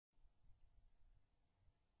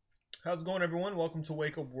How's it going, everyone? Welcome to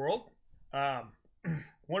Wake Up World. Um,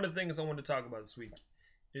 One of the things I want to talk about this week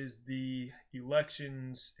is the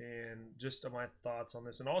elections and just my thoughts on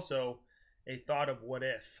this, and also a thought of what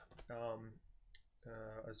if,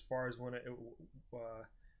 as far as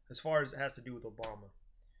as far as it has to do with Obama.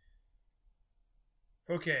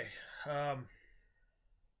 Okay. Um,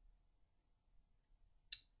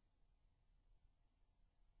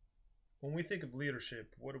 when we think of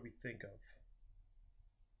leadership, what do we think of?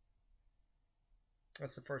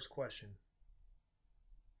 That's the first question.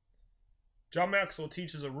 John Maxwell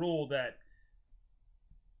teaches a rule that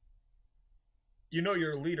you know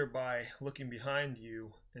you're a leader by looking behind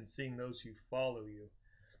you and seeing those who follow you.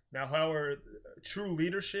 Now, however, true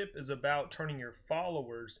leadership is about turning your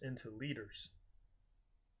followers into leaders.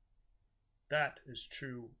 That is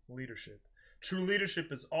true leadership. True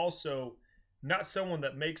leadership is also not someone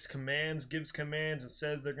that makes commands, gives commands, and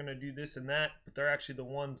says they're going to do this and that, but they're actually the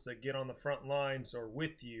ones that get on the front lines or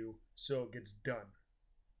with you so it gets done.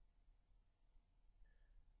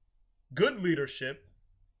 Good leadership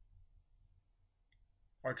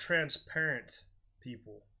are transparent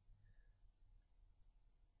people.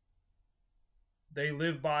 They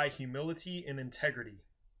live by humility and integrity.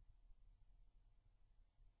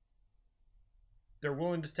 They're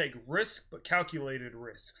willing to take risks, but calculated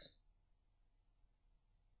risks.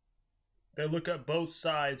 They look at both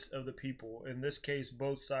sides of the people. In this case,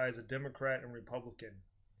 both sides, a Democrat and Republican.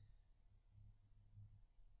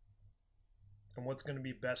 And what's going to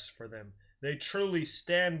be best for them. They truly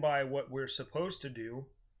stand by what we're supposed to do,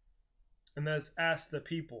 and that's ask the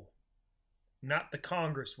people, not the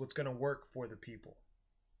Congress, what's going to work for the people.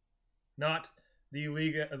 Not the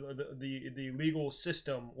legal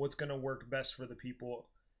system, what's going to work best for the people,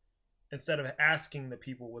 instead of asking the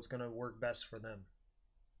people what's going to work best for them.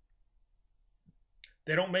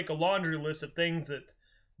 They don't make a laundry list of things that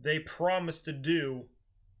they promise to do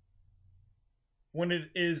when it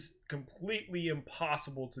is completely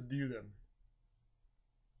impossible to do them.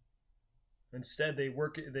 Instead, they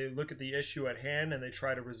look at the issue at hand and they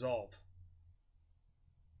try to resolve.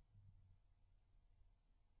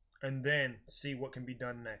 And then see what can be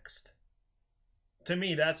done next. To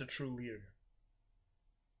me, that's a true leader.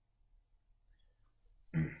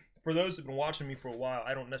 For those who've been watching me for a while,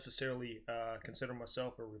 I don't necessarily consider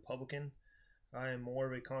myself a Republican. I am more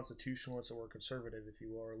of a constitutionalist or a conservative, if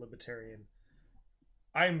you will, or a libertarian.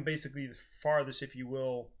 I'm basically the farthest, if you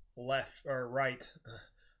will, left or right.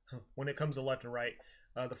 When it comes to left and right,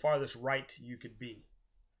 the farthest right you could be.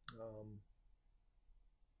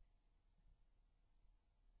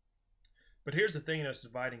 But here's the thing that's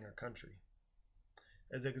dividing our country.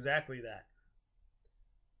 Is exactly that.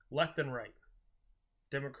 Left and right.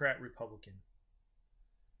 Democrat, Republican.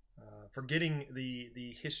 Forgetting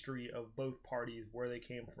the history of both parties, where they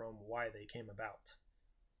came from, why they came about.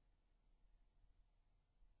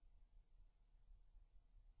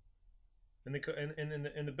 In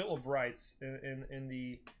the Bill of Rights, in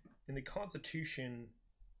the Constitution,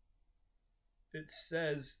 it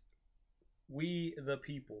says we the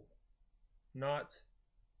people, not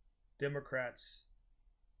Democrats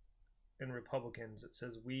and Republicans. It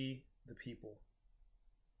says we the people.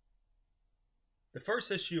 The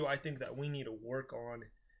first issue I think that we need to work on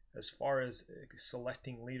as far as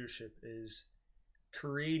selecting leadership is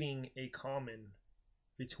creating a common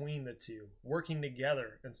between the two, working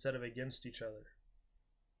together instead of against each other.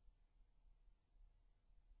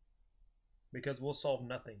 Because we'll solve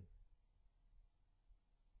nothing.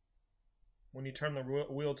 When you turn the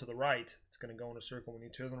wheel to the right, it's going to go in a circle. When you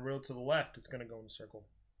turn the wheel to the left, it's going to go in a circle.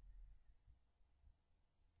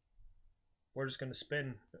 We're just going to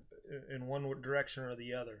spin in one direction or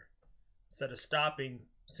the other, instead of stopping,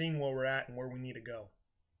 seeing where we're at and where we need to go.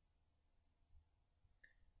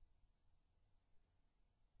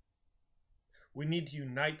 We need to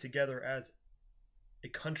unite together as a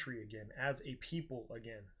country again, as a people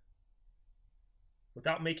again,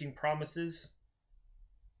 without making promises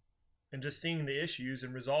and just seeing the issues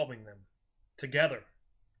and resolving them together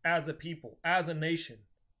as a people, as a nation.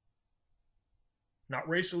 Not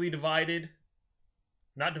racially divided,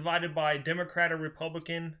 not divided by Democrat or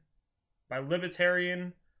Republican, by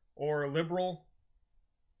libertarian or liberal.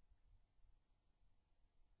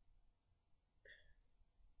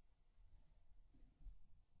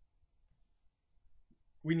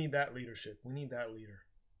 We need that leadership. We need that leader.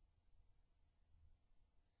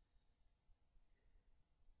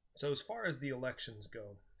 So as far as the elections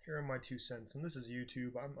go, here are my 2 cents. And this is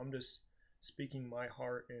YouTube. I'm just speaking my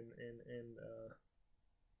heart and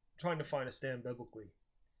trying to find a stand biblically.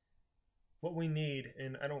 What we need,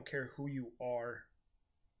 and I don't care who you are,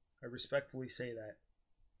 I respectfully say that,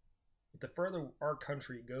 But the further our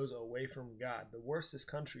country goes away from God, the worse this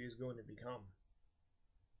country is going to become.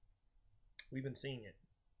 We've been seeing it.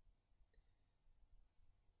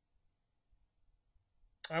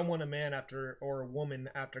 I want a man after, or a woman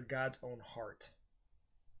after God's own heart.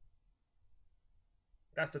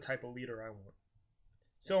 That's the type of leader I want.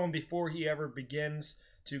 Someone before he ever begins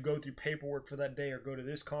to go through paperwork for that day, or go to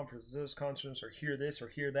this conference, or hear this or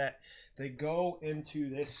hear that, they go into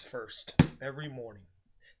this first every morning.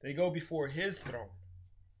 They go before his throne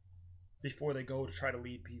before they go to try to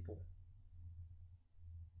lead people.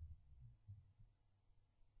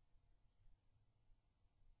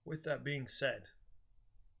 With that being said,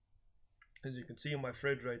 as you can see in my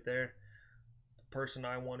fridge right there, the person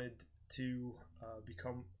I wanted to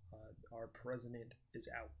become our president is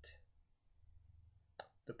out.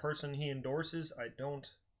 The person he endorses, I don't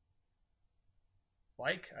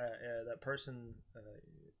like. That person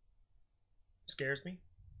scares me.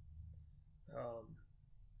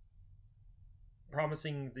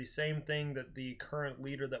 Promising the same thing that the current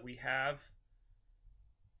leader that we have,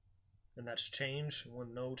 and that's change,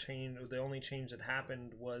 when no change, the only change that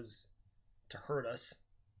happened was to hurt us.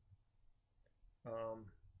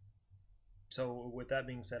 So with that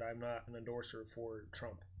being said, I'm not an endorser for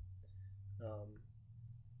Trump.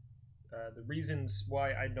 The reasons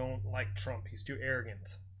why I don't like Trump: he's too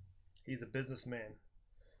arrogant. He's a businessman.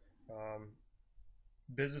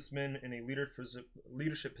 Businessman in a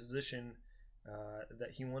leadership position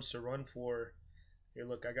that he wants to run for. Hey,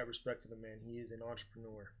 look, I got respect for the man. He is an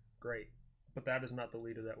entrepreneur. Great. But that is not the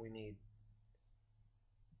leader that we need.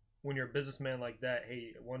 When you're a businessman like that,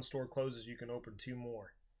 hey, one store closes, you can open 2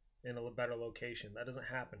 more in a better location. That doesn't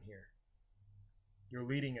happen here. You're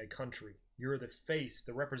leading a country. You're the face,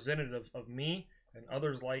 the representative of me and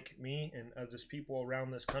others like me and just people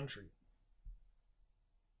around this country.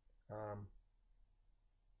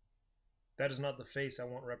 That is not the face I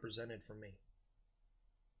want represented for me.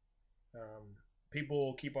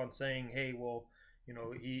 People keep on saying, hey, well, you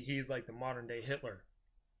know, he's like the modern day Hitler.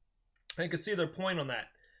 I can see their point on that.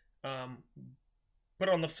 But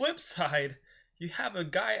on the flip side, you have a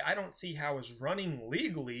guy I don't see how is running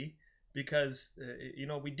legally, because you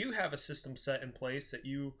know, we do have a system set in place that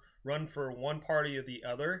you run for one party or the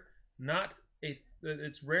other.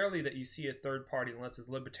 It's rarely that you see a third party unless it's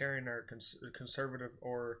libertarian or conservative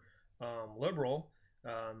or liberal,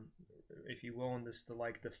 if you will, in this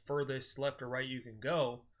the furthest left or right you can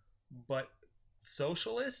go. But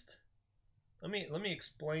socialist? Let me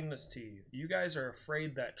explain this to you. You guys are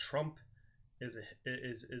afraid that Trump is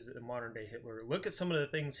a modern day Hitler. Look at some of the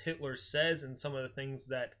things Hitler says and some of the things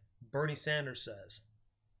that Bernie Sanders says.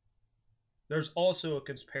 There's also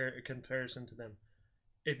a comparison to them.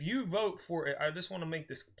 If you vote for it, I just want to make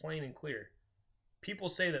this plain and clear. People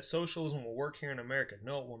say that socialism will work here in America.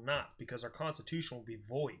 No, it will not, because our Constitution will be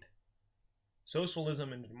void.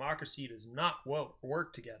 Socialism and democracy does not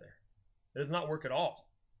work together. It does not work at all.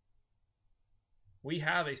 We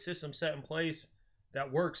have a system set in place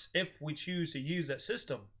that works if we choose to use that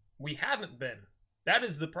system. We haven't been. That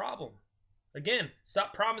is the problem. Again,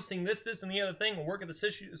 stop promising this, and the other thing, and work at the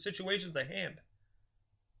situations at hand.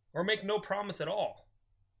 Or make no promise at all.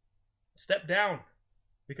 Step down.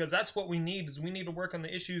 Because that's what we need, is we need to work on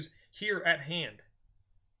the issues here at hand.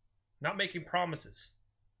 Not making promises.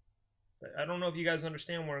 I don't know if you guys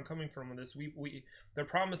understand where I'm coming from with this. They're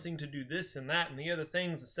promising to do this and that and the other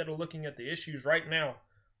things instead of looking at the issues right now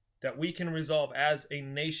that we can resolve as a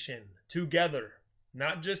nation together.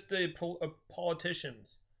 Not just the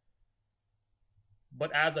politicians,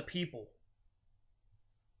 but as a people.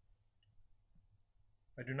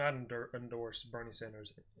 I do not endorse Bernie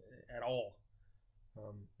Sanders at all.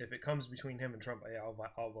 If it comes between him and Trump,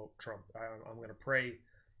 I'll vote Trump. I'm going to pray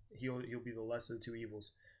he'll be the less of the two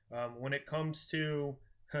evils. When it comes to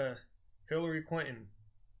Hillary Clinton,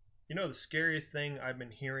 you know, the scariest thing I've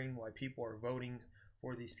been hearing why people are voting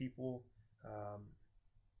for these people,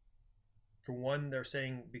 for one, they're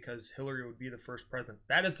saying because Hillary would be the first president.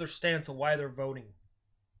 That is their stance of why they're voting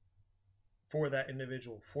for that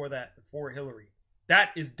individual, for Hillary.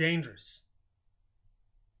 That is dangerous.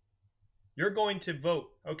 You're going to vote.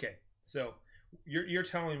 Okay, so you're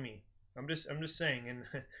telling me, I'm just saying, and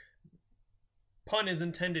pun is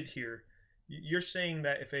intended here. You're saying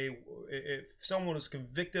that if someone is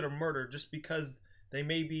convicted of murder just because they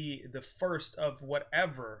may be the first of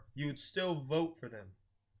whatever, you would still vote for them.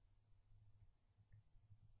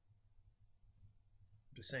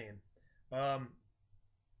 Just saying.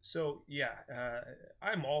 So yeah,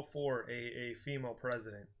 I'm all for a female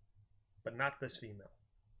president, but not this female,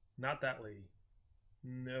 not that lady.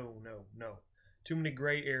 No. Too many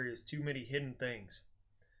gray areas, too many hidden things.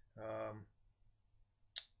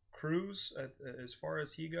 Cruz, as far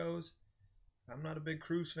as he goes, I'm not a big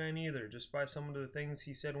Cruz fan either, just by some of the things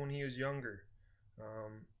he said when he was younger.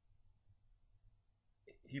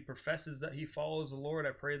 He professes that he follows the Lord.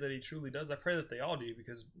 I pray that he truly does. I pray that they all do,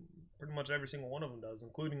 because pretty much every single one of them does,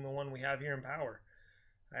 including the one we have here in power.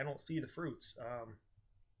 I don't see the fruits.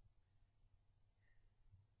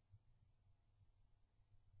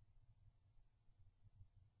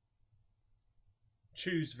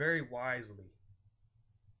 Choose very wisely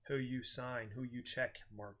who you sign, who you check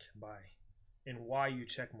mark by, and why you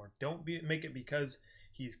check mark. Don't make it because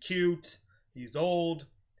he's cute, he's old,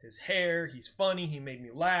 his hair, he's funny, he made me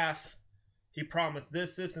laugh, he promised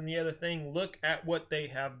this, and the other thing. Look at what they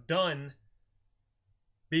have done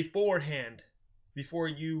beforehand, before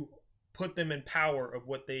you put them in power of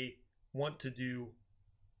what they want to do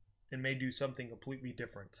and may do something completely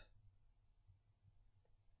different.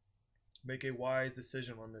 Make a wise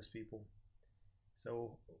decision on this, people.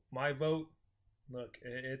 So my vote, look,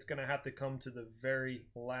 it's going to have to come to the very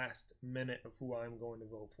last minute of who I'm going to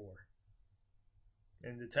vote for.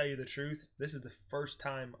 And to tell you the truth, this is the first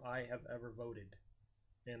time I have ever voted,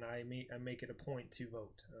 and I make it a point to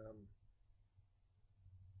vote.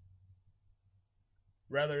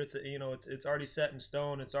 Rather, it's already set in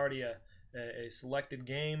stone. It's already a selected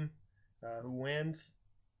game. Who wins?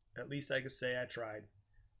 At least I could say I tried.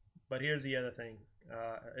 But here's the other thing.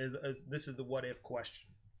 This is the what if question.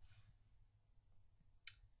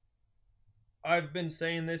 I've been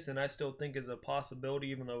saying this, and I still think is a possibility,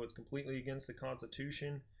 even though it's completely against the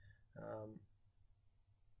Constitution.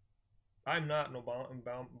 I'm not an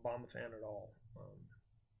Obama fan at all.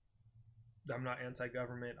 I'm not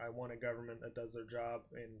anti-government. I want a government that does their job,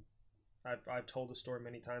 and I've told the story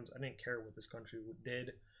many times. I didn't care what this country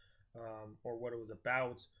did, or what it was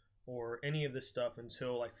about, or any of this stuff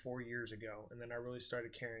until like 4 years ago, and then I really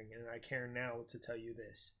started caring, and I care now to tell you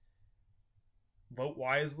this. Vote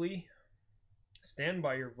wisely, stand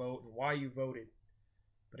by your vote and why you voted,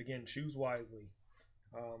 but again, choose wisely.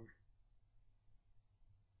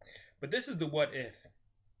 But this is the what if.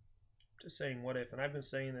 Just saying what if, and I've been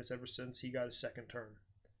saying this ever since he got his second term.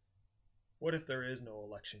 What if there is no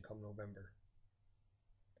election come November?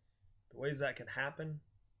 The ways that can happen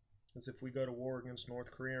is if we go to war against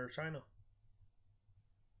North Korea or China.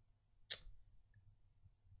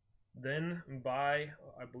 Then, by,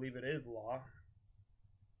 I believe it is law,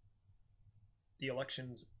 the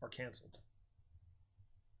elections are canceled.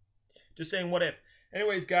 Just saying what if.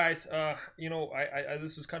 Anyways, guys,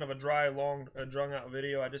 this was kind of a dry, long, drawn out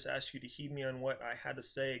video. I just asked you to heed me on what I had to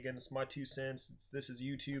say. Again, it's my 2 cents. This is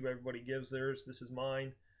YouTube. Everybody gives theirs. This is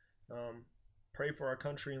mine. Pray for our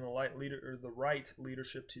country and the right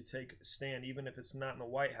leadership to take a stand, even if it's not in the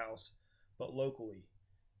White House, but locally.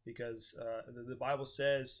 Because the Bible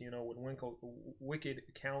says, when wicked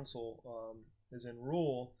counsel is in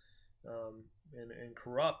rule, and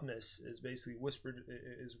corruptness is basically whispered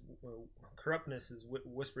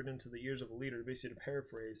into the ears of a leader. Basically, to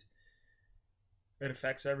paraphrase, it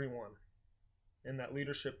affects everyone, and that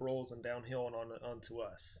leadership rolls and downhill and onto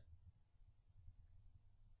us.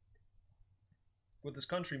 What this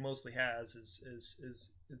country mostly has is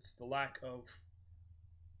it's the lack of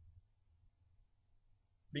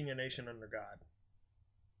being a nation under God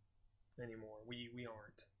anymore. We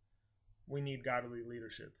aren't. We need godly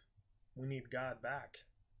leadership. We need God back.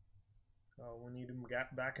 We need him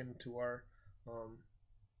back into our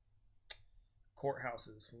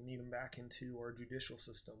courthouses. We need him back into our judicial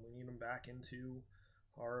system. We need him back into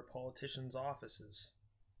our politicians' offices.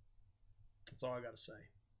 That's all I got to say.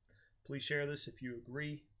 Please share this if you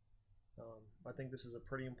agree. I think this is a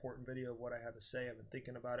pretty important video of what I had to say. I've been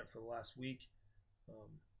thinking about it for the last week.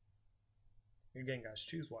 Again, guys,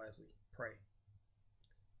 choose wisely. Pray.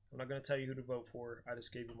 I'm not going to tell you who to vote for. I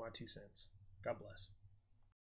just gave you my 2 cents. God bless.